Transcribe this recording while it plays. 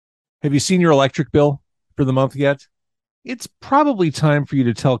Have you seen your electric bill for the month yet? It's probably time for you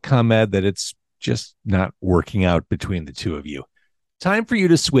to tell ComEd that it's just not working out between the two of you. Time for you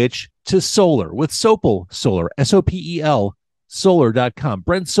to switch to solar with Sopel Solar, Sopel, solar.com.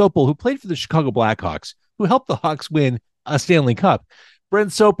 Brent Sopel, who played for the Chicago Blackhawks, who helped the Hawks win a Stanley Cup. Brent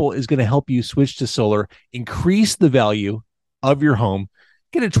Sopel is going to help you switch to solar, increase the value of your home,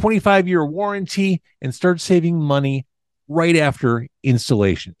 get a 25-year warranty, and start saving money right after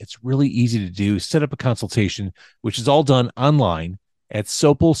installation. It's really easy to do. Set up a consultation, which is all done online at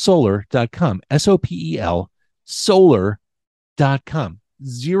sopelsolar.com. Sopel solar.com.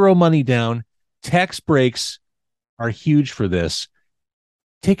 Zero money down. Tax breaks are huge for this.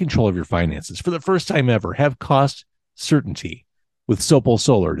 Take control of your finances. For the first time ever, have cost certainty with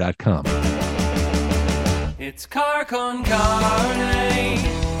sopelsolar.com. It's car con carne.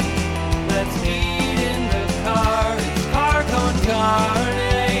 Let's eat in the car. It's car con carne.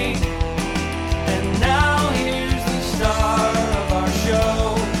 And now here's the star of our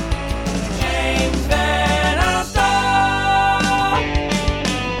show, James Van Alstyne.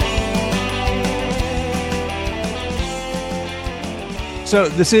 So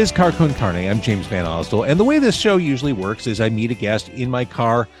this is Car Con Carne. I'm James Van Alstyne. And the way this show usually works is I meet a guest in my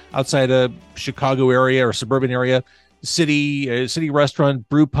car outside a Chicago area or suburban area, city restaurant,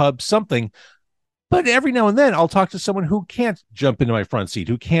 brew pub, something. But every now and then I'll talk to someone who can't jump into my front seat,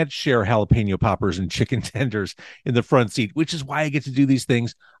 who can't share jalapeno poppers and chicken tenders in the front seat, which is why I get to do these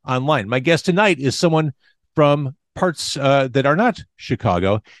things online. My guest tonight is someone from parts that are not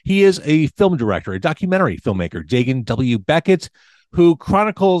Chicago. He is a film director, a documentary filmmaker, Dagan W. Beckett, who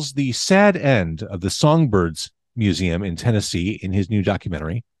chronicles the sad end of the Songbirds Museum in Tennessee in his new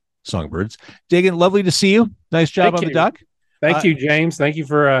documentary, Songbirds. Dagan, lovely to see you. Nice job on the doc. Thank you, James. Thank you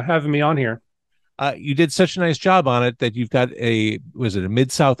for having me on here. You did such a nice job on it that you've got was it a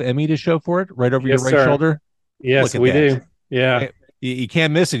Mid-South Emmy to show for it right over your right shoulder? Yes, we do. Yeah. You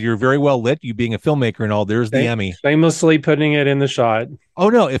can't miss it. You're very well lit. You being a filmmaker and all, there's the Emmy. Shamelessly putting it in the shot. Oh,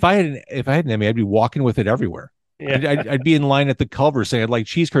 no. If I had an Emmy, I'd be walking with it everywhere. Yeah. I'd be in line at the Culver saying I'd like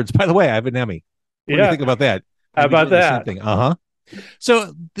cheese curds. By the way, I have an Emmy. What do you think about that? How about that?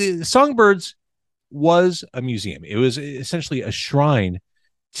 So the Songbirds was a museum. It was essentially a shrine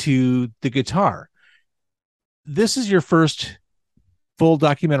to the guitar. This is your first full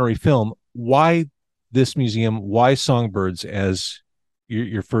documentary film. Why this museum? Why Songbirds as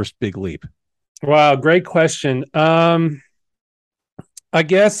your first big leap? Wow, great question. I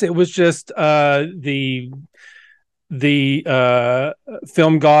guess it was just the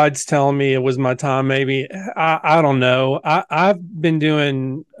film gods telling me it was my time. Maybe I don't know. I've been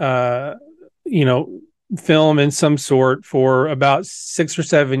doing film in some sort for about 6 or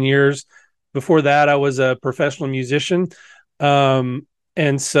 7 years. Before that, I was a professional musician. And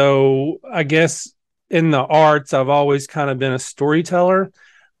so I guess in the arts, I've always kind of been a storyteller.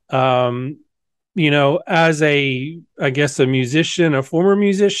 As a musician, a former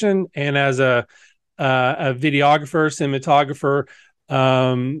musician, and as a videographer,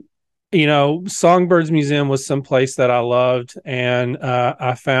 cinematographer, Songbirds Museum was someplace that I loved. And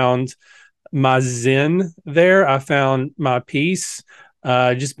I found my zen there. I found my peace.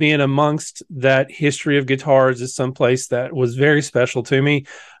 Just being amongst that history of guitars is someplace that was very special to me.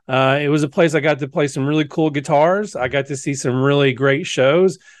 It was a place I got to play some really cool guitars. I got to see some really great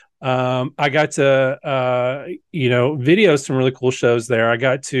shows. I got to, video some really cool shows there. I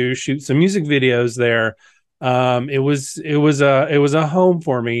got to shoot some music videos there. It was a home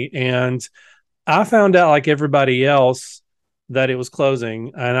for me. And I found out, like everybody else, that it was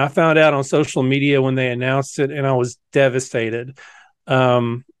closing. And I found out on social media when they announced it, and I was devastated.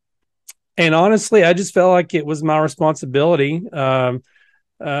 And honestly, I just felt like it was my responsibility to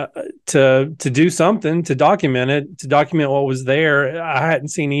do something, to document what was there. I hadn't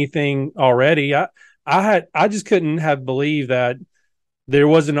seen anything already. I just couldn't have believed that there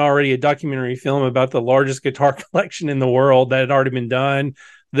wasn't already a documentary film about the largest guitar collection in the world that had already been done.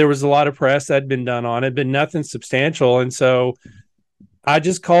 There was a lot of press that had been done on it, but nothing substantial. And so I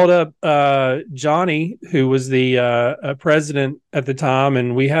just called up Johnny, who was the president at the time,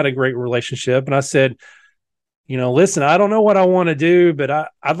 and we had a great relationship. And I said, listen, I don't know what I want to do, but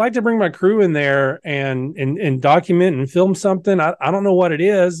I'd like to bring my crew in there and document and film something. I don't know what it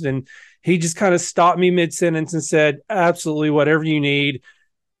is. And he just kind of stopped me mid-sentence and said, absolutely, whatever you need.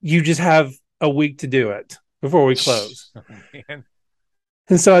 You just have a week to do it before we close. Oh, man.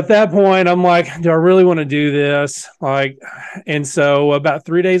 And so at that point, I'm like, do I really want to do this? And so about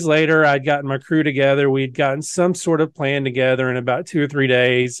 3 days later, I'd gotten my crew together. We'd gotten some sort of plan together in about 2 or 3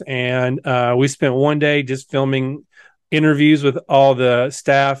 days. And we spent one day just filming interviews with all the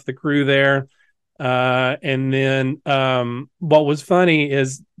staff, the crew there. And then what was funny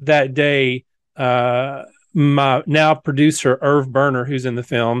is that day, my now producer, Irv Burner, who's in the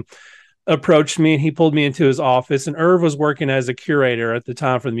film, approached me and he pulled me into his office. And Irv was working as a curator at the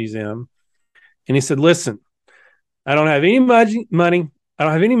time for the museum. And he said, listen, I don't have any money. I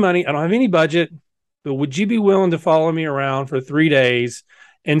don't have any money. I don't have any budget. But would you be willing to follow me around for 3 days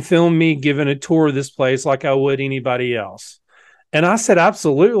and film me giving a tour of this place like I would anybody else? And I said,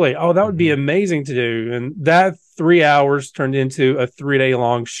 absolutely. Oh, that would be amazing to do. And that 3 hours turned into a 3-day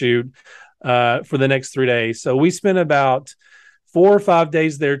long shoot for the next 3 days. So we spent about 4 or 5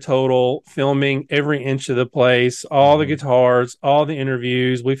 days there total, filming every inch of the place, all the guitars, all the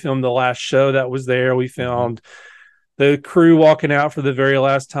interviews. We filmed the last show that was there. We filmed the crew walking out for the very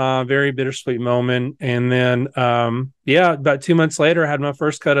last time, very bittersweet moment. And then, about 2 months later, I had my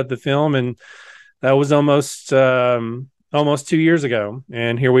first cut of the film, and that was almost 2 years ago.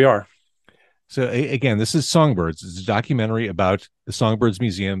 And here we are. So again, this is Songbirds. It's a documentary about the Songbirds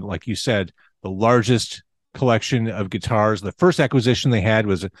Museum. Like you said, the largest collection of guitars. The first acquisition they had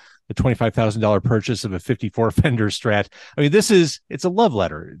was a $25,000 purchase of a 54 Fender Strat. I mean, it's a love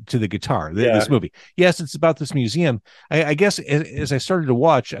letter to the guitar, this movie. Yes, it's about this museum. I guess as I started to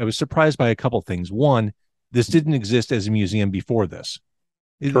watch, I was surprised by a couple things. One, this didn't exist as a museum before this.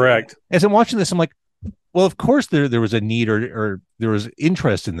 Correct. As I'm watching this, I'm like, well, of course there was a need or there was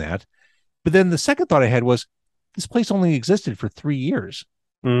interest in that. But then the second thought I had was, this place only existed for 3 years.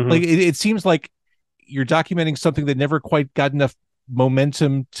 Like it seems like you're documenting something that never quite got enough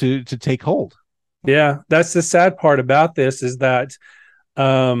momentum to take hold. Yeah, that's the sad part about this, is that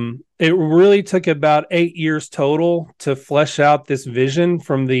it really took about 8 years total to flesh out this vision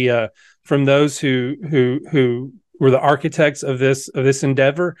from those who were the architects of this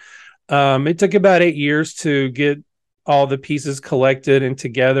endeavor. It took about 8 years to get all the pieces collected and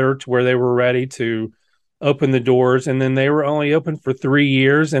together to where they were ready to open the doors. And then they were only open for 3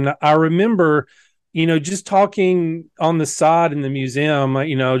 years. And I remember, just talking on the side in the museum,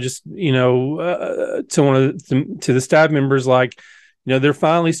 to to the staff members, like, they're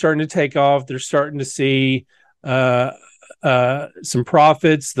finally starting to take off. They're starting to see some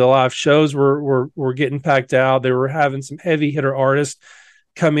profits. The live shows were getting packed out. They were having some heavy hitter artists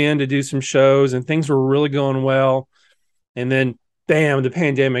come in to do some shows, and things were really going well. And then, bam, the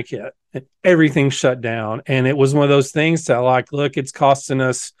pandemic hit and everything shut down. And it was one of those things that, like, look, it's costing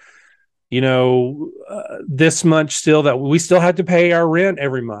us, this much still, that we still have to pay our rent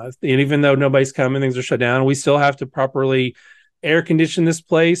every month. And even though nobody's coming, things are shut down, we still have to properly air condition this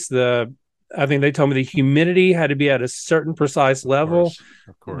place. I think they told me the humidity had to be at a certain precise level.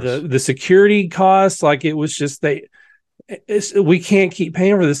 Of course. The security costs, like, it was just, we can't keep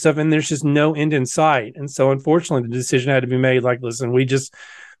paying for this stuff, and there's just no end in sight. And so unfortunately the decision had to be made, like, listen, we got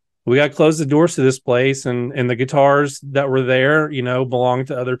to close the doors to this place, and the guitars that were there, belonged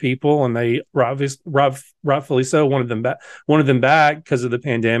to other people, and they rightfully so wanted them back because of the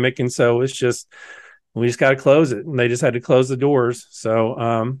pandemic. And so we just got to close it, and they just had to close the doors.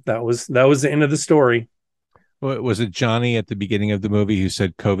 So that was the end of the story. Was it Johnny at the beginning of the movie who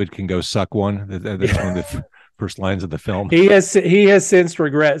said "COVID can go suck one"? That's one of the first lines of the film. He has since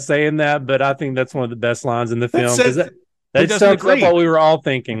regret saying that, but I think that's one of the best lines in the film. That sums up what we were all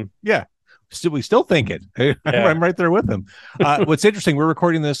thinking. Yeah, we still think it. I'm right there with them. What's interesting, we're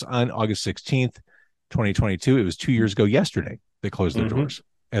recording this on August 16th, 2022. It was 2 years ago yesterday they closed their doors.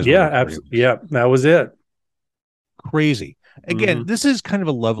 Absolutely. Yeah, that was it. Crazy. Again, this is kind of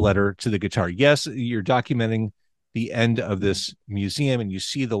a love letter to the guitar. Yes, you're documenting the end of this museum, and you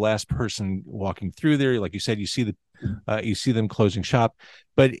see the last person walking through there. Like you said, you see them closing shop,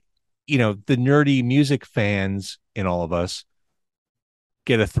 but the nerdy music fans in all of us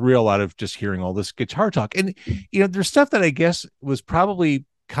get a thrill out of just hearing all this guitar talk. And there's stuff that I guess was probably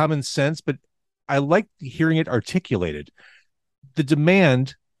common sense, but I like hearing it articulated. The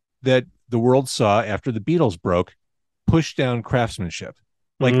demand that the world saw after the Beatles broke pushed down craftsmanship.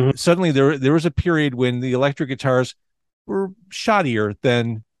 Like suddenly there was a period when the electric guitars were shoddier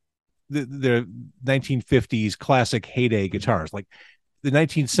than the 1950s classic heyday guitars. Like the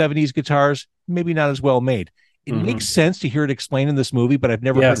 1970s guitars, maybe not as well made. It makes sense to hear it explained in this movie, but I've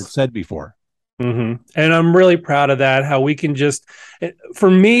never heard it said before. And I'm really proud of that. How we can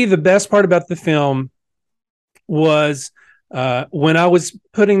for me, the best part about the film was when I was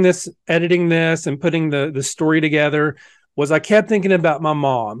editing this and putting the story together, was I kept thinking about my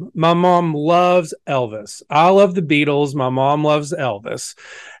mom. My mom loves Elvis. I love the Beatles. My mom loves Elvis.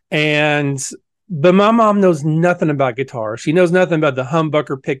 But my mom knows nothing about guitar. She knows nothing about the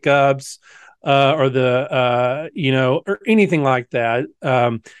humbucker pickups or the or anything like that.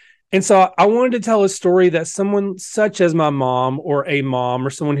 And so I wanted to tell a story that someone such as my mom or a mom or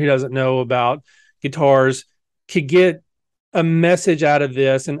someone who doesn't know about guitars could get a message out of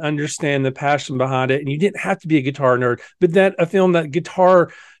this and understand the passion behind it. And you didn't have to be a guitar nerd, but that a film that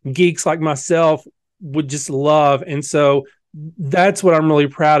guitar geeks like myself would just love. And so that's what I'm really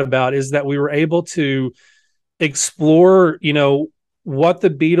proud about, is that we were able to explore, what the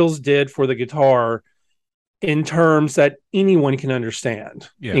Beatles did for the guitar in terms that anyone can understand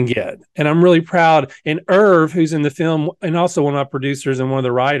and get. And I'm really proud. And Irv, who's in the film and also one of my producers and one of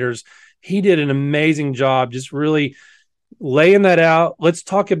the writers, he did an amazing job just really laying that out. Let's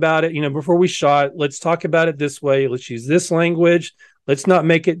talk about it, before we shot, let's talk about it this way. Let's use this language. Let's not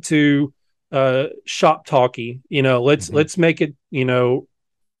make it too shop talky, let's make it,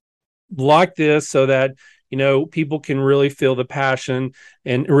 like this, so that, people can really feel the passion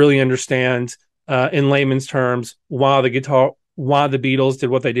and really understand in layman's terms why the Beatles did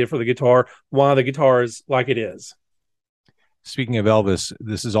what they did for the guitar, why the guitar is like it is. Speaking of Elvis,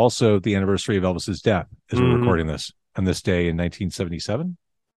 this is also the anniversary of Elvis's death as we're recording this on this day in 1977,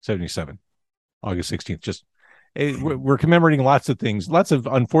 August 16th. Just we're commemorating lots of things, lots of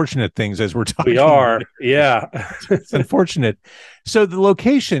unfortunate things as we're talking. We are. Yeah. It's unfortunate. So the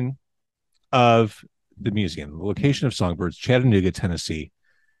location of the museum, the location of Songbirds, Chattanooga, Tennessee,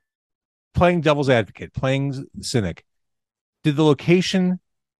 playing devil's advocate, playing cynic, did the location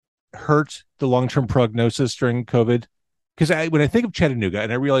hurt the long-term prognosis during COVID? Because when I think of Chattanooga,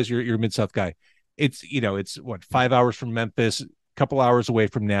 and I realize you're a Mid-South guy, it's, it's what, 5 hours from Memphis, a couple hours away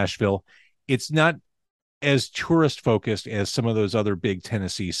from Nashville. It's not as tourist focused as some of those other big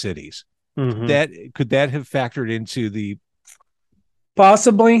Tennessee cities. Could that have factored into the...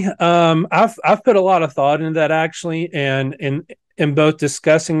 Possibly. I've put a lot of thought into that, actually, and in both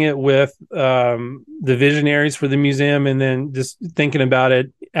discussing it with the visionaries for the museum and then just thinking about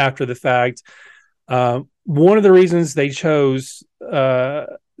it after the fact. One of the reasons they chose the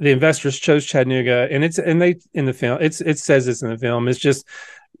investors chose Chattanooga, and in the film it says this in the film, it's just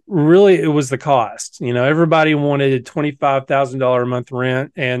really, it was the cost. Everybody wanted $25,000 a month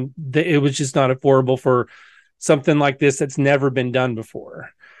rent, and it was just not affordable for something like this that's never been done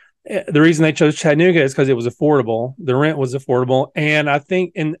before. The reason they chose Chattanooga is because it was affordable. The rent was affordable. And I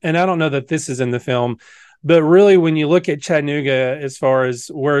think, and I don't know that this is in the film, but really when you look at Chattanooga, as far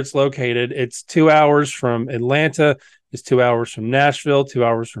as where it's located, it's 2 hours from Atlanta. It's 2 hours from Nashville, 2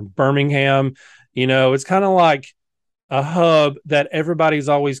 hours from Birmingham. it's kind of like a hub that everybody's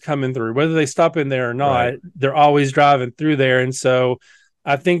always coming through, whether they stop in there or not, right. They're always driving through there. And so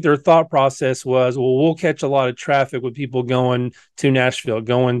I think their thought process was, well, we'll catch a lot of traffic with people going to Nashville,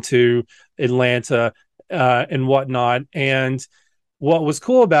 going to Atlanta, and whatnot. And what was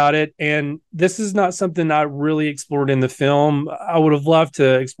cool about it, and this is not something I really explored in the film, I would have loved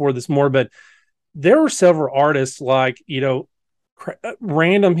to explore this more, but there were several artists like,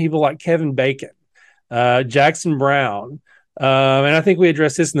 random people like Kevin Bacon, Jackson Brown, and I think we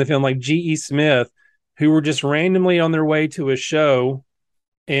addressed this in the film, like G.E. Smith, who were just randomly on their way to a show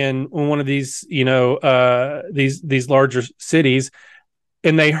in one of these, these larger cities,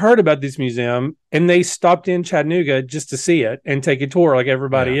 and they heard about this museum and they stopped in Chattanooga just to see it and take a tour like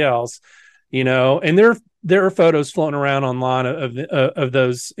everybody else, and there are photos floating around online of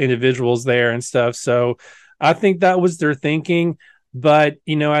those individuals there and stuff. So I think that was their thinking. But,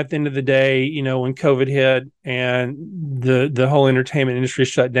 at the end of the day, when COVID hit and the whole entertainment industry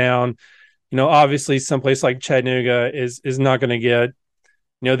shut down, obviously someplace like Chattanooga is not going to get,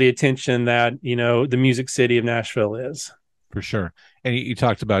 the attention that, the music city of Nashville is. For sure. And you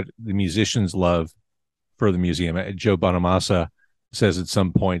talked about the musicians' love for the museum. Joe Bonamassa says at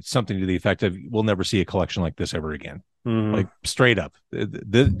some point something to the effect of, we'll never see a collection like this ever again. Like straight up.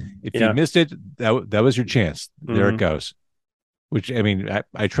 If you missed it, that was your chance. There it goes. Which, I mean,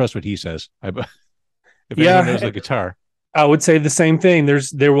 I trust what he says. If anyone knows the guitar, I would say the same thing.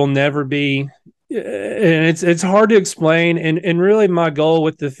 There will never be, and it's hard to explain. And really, my goal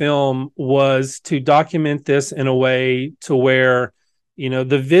with the film was to document this in a way to where,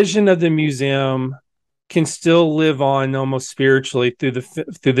 the vision of the museum can still live on almost spiritually through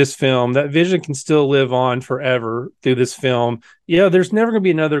this film. That vision can still live on forever through this film. There's never going to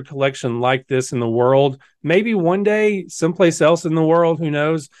be another collection like this in the world. Maybe one day someplace else in the world, who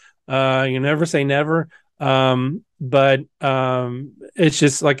knows? You never say never. But it's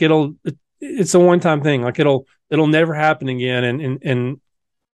just like, it's a one-time thing. Like it'll never happen again. And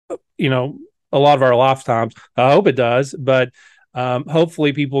a lot of our lifetimes, I hope it does, but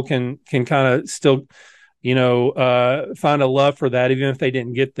hopefully people can kind of still, find a love for that, even if they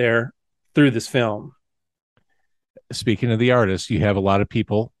didn't get there through this film. Speaking of the artists, you have a lot of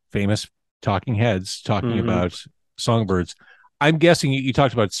people, famous talking heads, talking about songbirds. I'm guessing you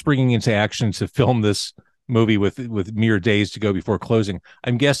talked about springing into action to film this movie with mere days to go before closing.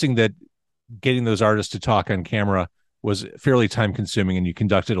 I'm guessing that getting those artists to talk on camera was fairly time consuming, and you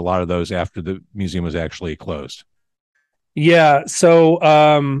conducted a lot of those after the museum was actually closed. Yeah. So,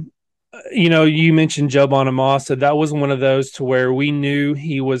 you mentioned Joe Bonamassa. That was one of those to where we knew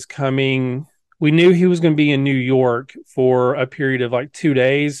he was coming. We knew he was going to be in New York for a period of like 2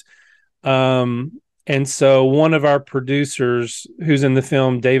 days. And so one of our producers who's in the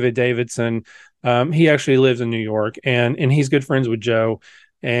film, David Davidson, he actually lives in New York, and he's good friends with Joe.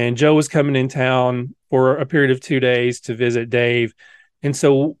 And Joe was coming in town for a period of 2 days to visit Dave. And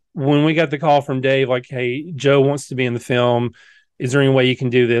so when we got the call from Dave, like, hey, Joe wants to be in the film. Is there any way you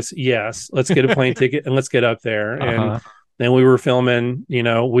can do this? Yes. Let's get a plane ticket and let's get up there. And then we were filming,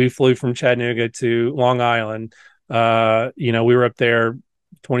 we flew from Chattanooga to Long Island. We were up there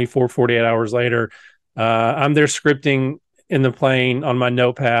 24, 48 hours later. I'm there scripting in the plane on my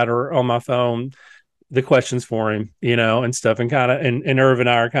notepad or on my phone the questions for him, and stuff, and Irv and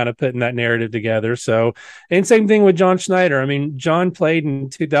I are kind of putting that narrative together. So, and same thing with John Schneider. I mean, John played in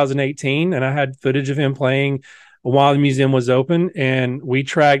 2018, and I had footage of him playing while the museum was open, and we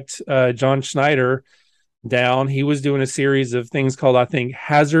tracked John Schneider down. He was doing a series of things called, I think,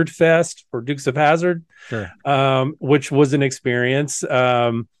 Hazard Fest for Dukes of Hazzard, sure. Which was an experience.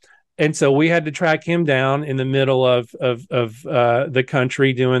 And so we had to track him down in the middle of the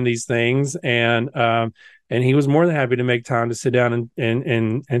country doing these things, and he was more than happy to make time to sit down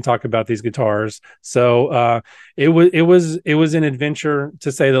and talk about these guitars. So it was an adventure,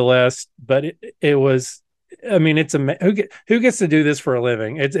 to say the least, but it was. I mean, who gets to do this for a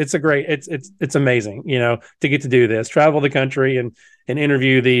living? It's amazing, to get to do this, travel the country and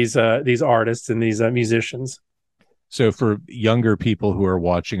interview these artists and these musicians. So for younger people who are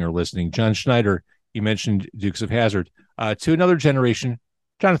watching or listening, John Schneider, you mentioned Dukes of Hazzard, to another generation,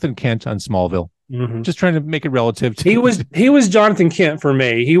 Jonathan Kent on Smallville. Mm-hmm. Just trying to make it relative to. He was Jonathan Kent for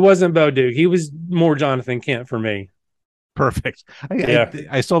me. He wasn't Bo Duke. He was more Jonathan Kent for me. Perfect.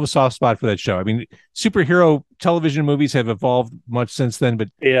 I still have a soft spot for that show. I mean, superhero television movies have evolved much since then, but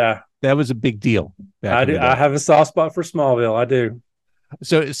yeah, that was a big deal. I do. I have a soft spot for Smallville. I do.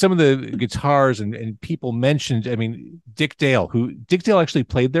 So some of the guitars and people mentioned, I mean, Dick Dale actually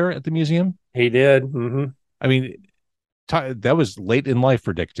played there at the museum. He did. Mm-hmm. I mean, that was late in life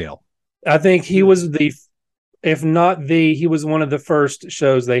for Dick Dale. I think he was he was one of the first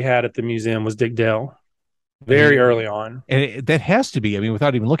shows they had at the museum was Dick Dale. Very early on. And that has to be, I mean,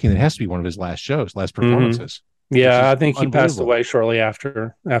 without even looking, that has to be one of his last performances. Mm-hmm. Yeah, I think he passed away shortly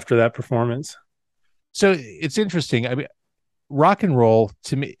after that performance. So it's interesting. I mean, rock and roll,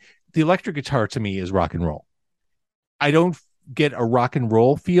 to me, the electric guitar to me is rock and roll. I don't get a rock and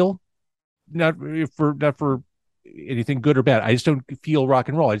roll feel, not for anything good or bad. I just don't feel rock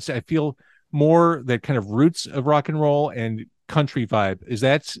and roll. I feel more that kind of roots of rock and roll and country vibe. Is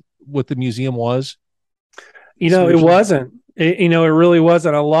that what the museum was? It wasn't. It really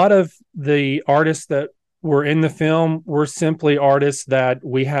wasn't. A lot of the artists that were in the film were simply artists that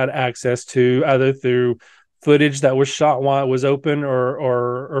we had access to, either through footage that was shot while it was open,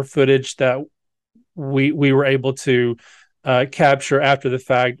 or footage that we were able to capture after the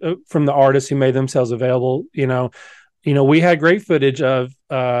fact from the artists who made themselves available. We had great footage of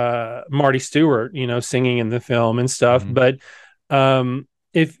Marty Stewart, singing in the film and stuff, mm-hmm. but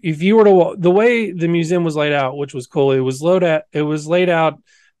if you were to the way the museum was laid out, which was cool, it was laid out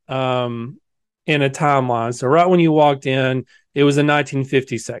in a timeline. So right when you walked in, it was a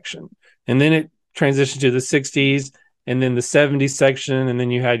 1950s section, and then it transitioned to the 60s, and then the 70s section, and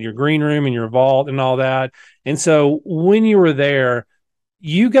then you had your green room and your vault and all that. And so when you were there,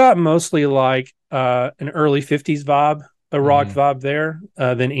 you got mostly like an early 50s vibe, a rock vibe there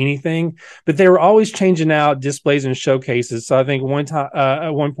than anything, but they were always changing out displays and showcases. So I think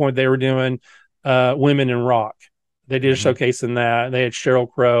at one point they were doing women in rock. They did a showcase in that. They had Sheryl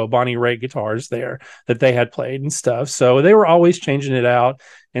Crow, Bonnie Raitt guitars there that they had played and stuff. So they were always changing it out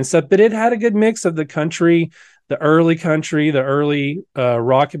and stuff, but it had a good mix of the country, the early rockabilly,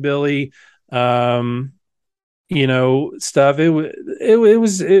 stuff. It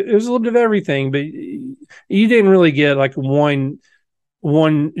was a little bit of everything, but you didn't really get like one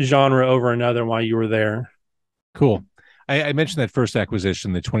genre over another while you were there. Cool. I mentioned that first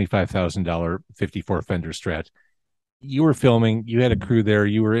acquisition, the $25,000 54 Fender Strat. You were filming, you had a crew there,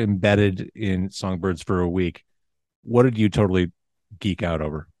 you were embedded in Songbirds for a week. What did you totally geek out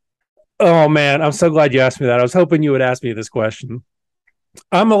over? Oh man, I'm so glad you asked me that. I was hoping you would ask me this question.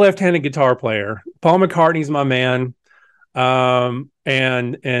 I'm a left-handed guitar player. Paul McCartney's my man. And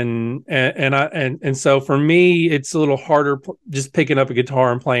so for me, it's a little harder just picking up a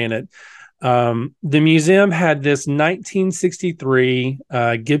guitar and playing it. The museum had this 1963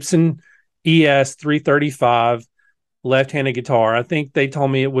 Gibson ES 335 left-handed guitar. I think they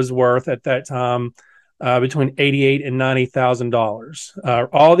told me it was worth at that time between $88,000 and $90,000.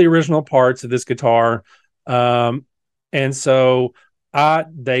 All the original parts of this guitar, and so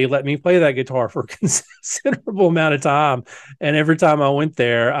they let me play that guitar for a considerable amount of time. And every time I went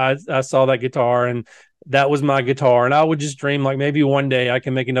there, I saw that guitar, and that was my guitar. And I would just dream like maybe one day I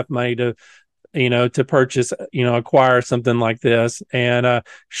can make enough money to to purchase, acquire something like this. And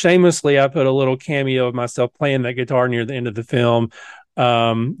shamelessly, I put a little cameo of myself playing that guitar near the end of the film,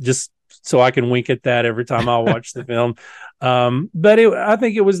 just so I can wink at that every time I watch the film. But I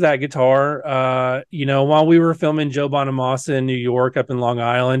think it was that guitar. While we were filming Joe Bonamassa in New York, up in Long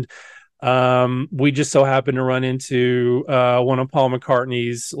Island, we just so happened to run into one of Paul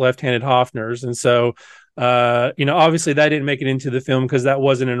McCartney's left-handed Hofners, and so obviously that didn't make it into the film because that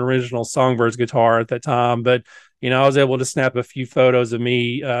wasn't an original Songbirds guitar at that time. But I was able to snap a few photos of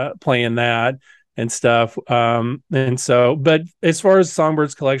me playing that and stuff. And so, but as far as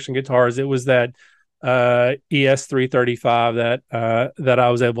Songbirds collection guitars, it was that ES 335 that I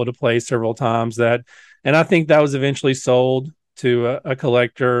was able to play several times. And I think that was eventually sold to a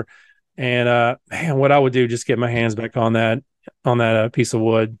collector. And man, what I would do just get my hands back on that piece of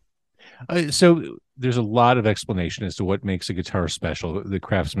wood. So there's a lot of explanation as to what makes a guitar special, the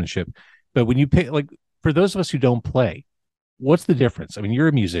craftsmanship. But when you pick, like, for those of us who don't play, what's the difference? I mean, you're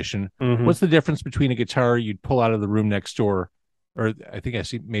a musician. Mm-hmm. What's the difference between a guitar you'd pull out of the room next door, or I think I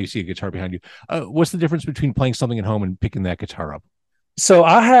maybe see a guitar behind you. What's the difference between playing something at home and picking that guitar up? So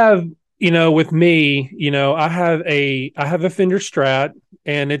I have, with me, I have a Fender Strat,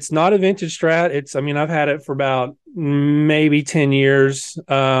 and it's not a vintage Strat. I've had it for about maybe 10 years.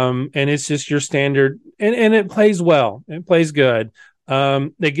 And it's just your standard, and it plays well. It plays good.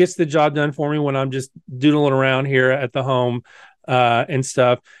 It gets the job done for me when I'm just doodling around here at the home, and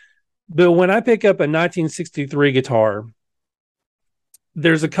stuff. But when I pick up a 1963 guitar,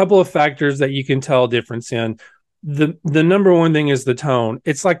 there's a couple of factors that you can tell a difference in. The number one thing is the tone.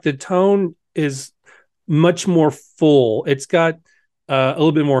 It's like the tone is much more full. It's got a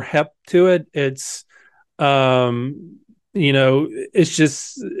little bit more heft to it. It's it's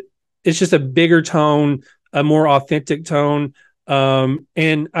just a bigger tone, a more authentic tone.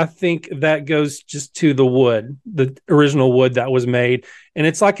 And I think that goes just to the wood, the original wood that was made. And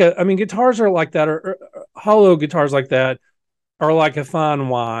it's like guitars are like that, or hollow guitars like that are like a fine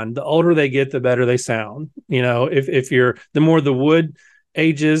wine. The older they get, the better they sound. The more the wood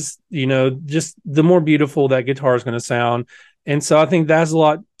ages, just the more beautiful that guitar is going to sound. And so I think that's a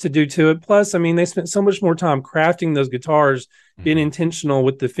lot to do to it. Plus, they spent so much more time crafting those guitars, being intentional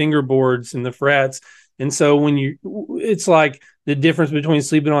with the fingerboards and the frets. And so it's like the difference between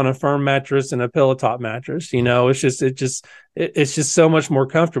sleeping on a firm mattress and a pillow top mattress. It's just so much more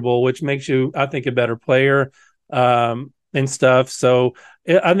comfortable, which makes you, I think, a better player. And stuff. So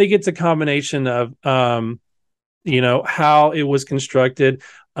I think it's a combination of, how it was constructed.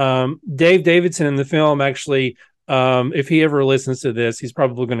 Dave Davidson in the film, actually, if he ever listens to this, he's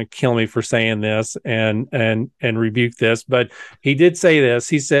probably going to kill me for saying this and rebuke this. But he did say this.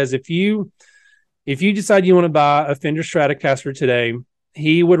 He says, if you decide you want to buy a Fender Stratocaster today,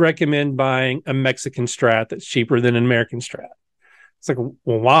 he would recommend buying a Mexican Strat that's cheaper than an American Strat. It's like,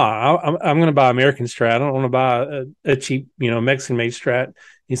 well, why? I'm going to buy American Strat. I don't want to buy a cheap, Mexican-made Strat.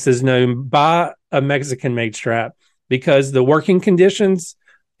 He says, no, buy a Mexican-made Strat, because the working conditions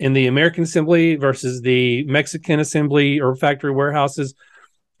in the American assembly versus the Mexican assembly or factory warehouses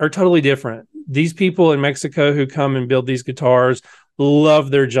are totally different. These people in Mexico who come and build these guitars love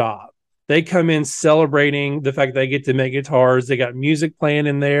their job. They come in celebrating the fact they get to make guitars. They got music playing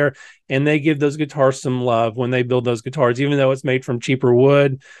in there, and they give those guitars some love when they build those guitars, even though it's made from cheaper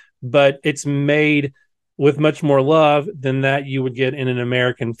wood, but it's made with much more love than that you would get in an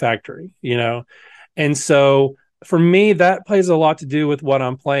American factory, And so for me, that plays a lot to do with what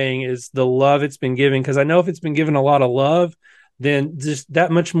I'm playing, is the love it's been given. Because I know if it's been given a lot of love, then just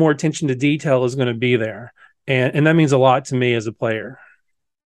that much more attention to detail is going to be there. And that means a lot to me as a player.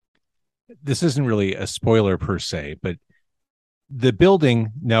 This isn't really a spoiler per se, but the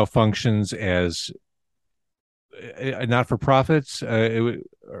building now functions as a not-for-profits.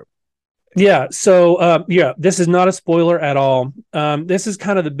 Yeah. So, this is not a spoiler at all. This is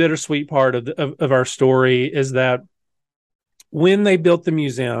kind of the bittersweet part of our story, is that when they built the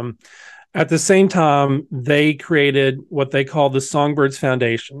museum, At the same time, they created what they call the Songbirds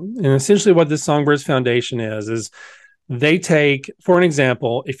Foundation. And essentially what the Songbirds Foundation is they take, for an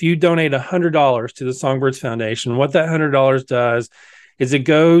example, if you donate $100 to the Songbirds Foundation, what that $100 does is it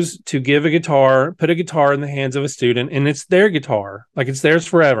goes to give a guitar, put a guitar in the hands of a student, and it's their guitar, like it's theirs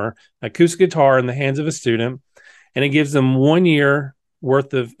forever, acoustic guitar in the hands of a student, and it gives them 1 year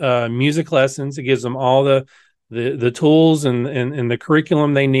worth of music lessons. It gives them all the tools and the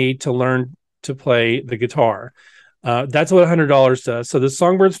curriculum they need to learn to play the guitar. That's what $100 does. So the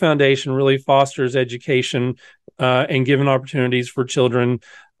Songbirds Foundation really fosters education and giving opportunities for children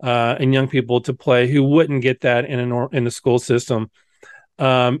and young people to play who wouldn't get that in the school system.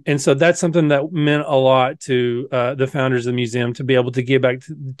 And so that's something that meant a lot to the founders of the museum to be able to give back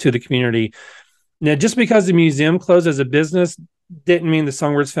to the community. Now, just because the museum closed as a business didn't mean the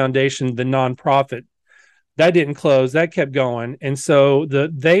Songbirds Foundation, the nonprofit, that didn't close. That kept going. And so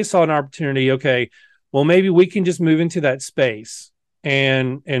they saw an opportunity. Okay, well, maybe we can just move into that space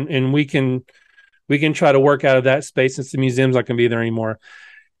and we can try to work out of that space since the museum's not going to be there anymore.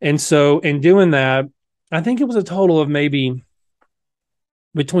 And so in doing that, I think it was a total of maybe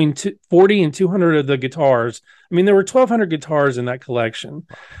between 40 and 200 of the guitars. I mean, there were 1,200 guitars in that collection,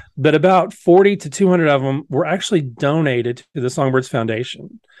 but about 40 to 200 of them were actually donated to the Songbirds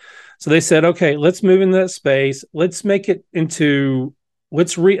Foundation. So they said, okay, let's move into that space. Let's reopen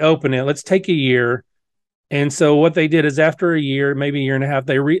it. Let's take a year. And so what they did is after a year, maybe a year and a half,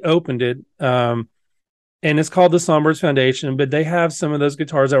 they reopened it. And it's called the Songbirds Foundation, but they have some of those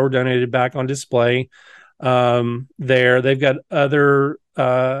guitars that were donated back on display there. They've got other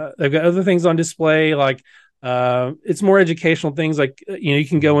things on display, like it's more educational things, like you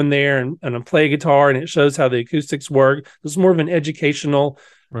can go in there and play a guitar and it shows how the acoustics work. It's more of an educational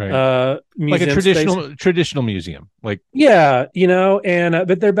like a traditional museum, like and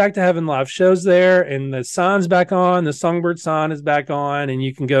but they're back to having live shows there, and the sign's back on, the Songbird sign is back on, and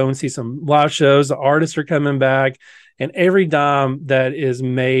you can go and see some live shows. The artists are coming back, and every dime that is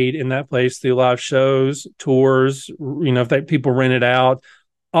made in that place through live shows, tours, if people rent it out,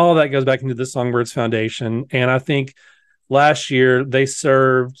 all that goes back into the Songbirds Foundation. And I think last year they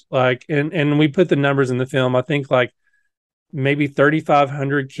served and we put the numbers in the film, I think maybe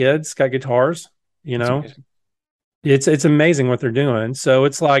 3,500 kids got guitars. It's amazing what they're doing. So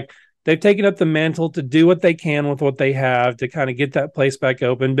it's like they've taken up the mantle to do what they can with what they have to kind of get that place back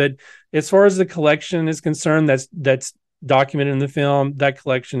open. But as far as the collection is concerned, that's documented in the film, that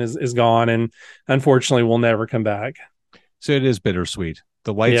collection is gone, and unfortunately will never come back. So it is bittersweet.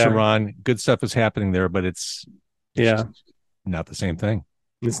 The lights are on, good stuff is happening there, but it's not the same thing.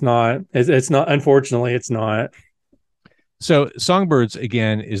 It's not. It's not. Unfortunately, it's not. So Songbirds,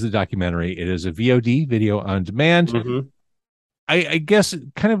 again, is the documentary. It is a VOD, video on demand. Mm-hmm. I guess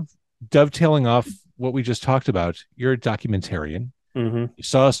kind of dovetailing off what we just talked about, you're a documentarian. Mm-hmm. You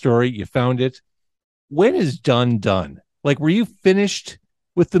saw a story, you found it. When is done? Like, were you finished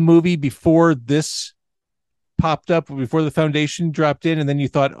with the movie before this popped up, before the foundation dropped in, and then you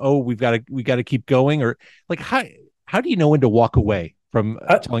thought, oh, we got to keep going? Or like, how do you know when to walk away from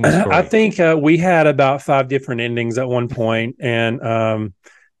telling a story? I think we had about 5 different endings at one point, and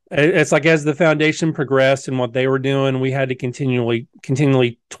it's like as the foundation progressed and what they were doing, we had to continually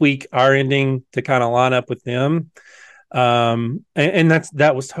tweak our ending to kind of line up with them. And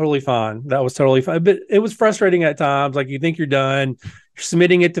that was totally fine. That was totally fine, but it was frustrating at times. Like, you think you're done, you're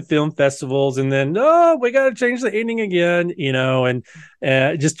submitting it to film festivals, and then we got to change the ending again, and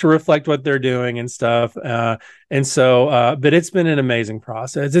just to reflect what they're doing and stuff. And so, but it's been an amazing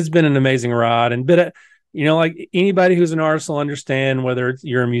process. It's been an amazing ride, like anybody who's an artist will understand, whether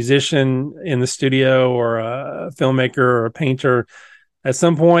you're a musician in the studio or a filmmaker or a painter, at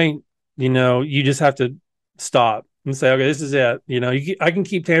some point, you just have to stop and say, okay, this is it. I can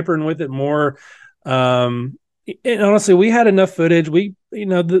keep tampering with it more. And honestly, we had enough footage.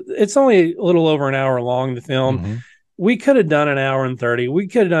 It's only a little over an hour long, the film. Mm-hmm. We could have done an hour and 30. We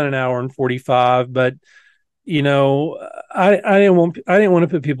could have done an hour and 45, but I didn't want to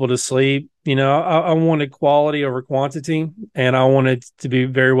put people to sleep. I wanted quality over quantity, and I wanted to be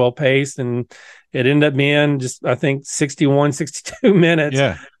very well paced, and it ended up being just, I think, 61, 62 minutes.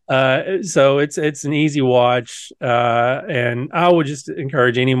 Yeah. So it's an easy watch. And I would just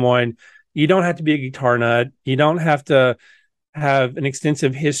encourage anyone, you don't have to be a guitar nut. You don't have to have an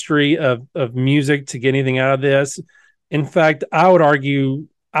extensive history of music to get anything out of this. In fact, I would argue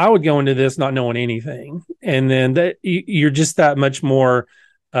I would go into this not knowing anything. And then that you're just that much more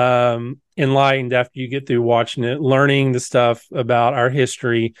enlightened after you get through watching it, learning the stuff about our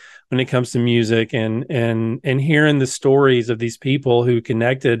history when it comes to music, and hearing the stories of these people who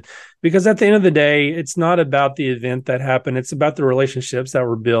connected. Because at the end of the day, it's not about the event that happened; it's about the relationships that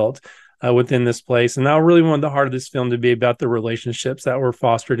were built within this place. And I really wanted the heart of this film to be about the relationships that were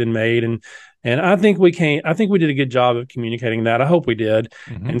fostered and made. And I think we came. I think we did a good job of communicating that. I hope we did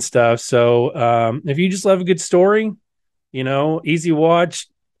and stuff. So if you just love a good story, easy watch,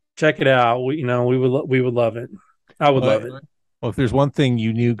 check it out. We would love it. I would love it. Well, if there's one thing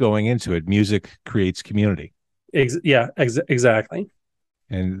you knew going into it, music creates community. Exactly.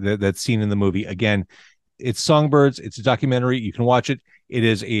 And that's seen in the movie. Again, it's Songbirds. It's a documentary. You can watch it. It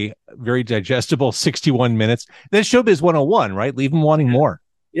is a very digestible 61 minutes. That's Showbiz 101, right? Leave them wanting more.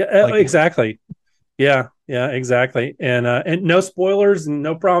 Yeah, exactly. Yeah, exactly. And no spoilers and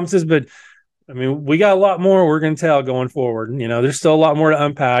no promises, but I mean, we got a lot more we're going to tell going forward. There's still a lot more to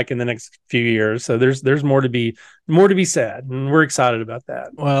unpack in the next few years. So there's more to be said, and we're excited about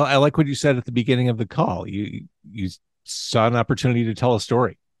that. Well, I like what you said at the beginning of the call. You saw an opportunity to tell a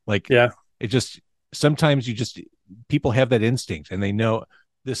story. It just sometimes people have that instinct, and they know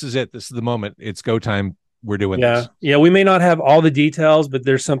this is it. This is the moment. It's go time. We're doing this. Yeah. We may not have all the details, but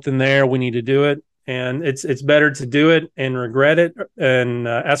there's something there. We need to do it. And it's better to do it and regret it and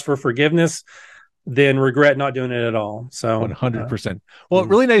ask for forgiveness than regret not doing it at all. So 100%. Well,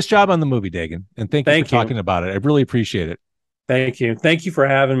 really nice job on the movie, Dagan. And thank you for talking about it. I really appreciate it. Thank you. Thank you for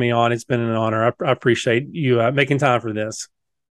having me on. It's been an honor. I appreciate you making time for this.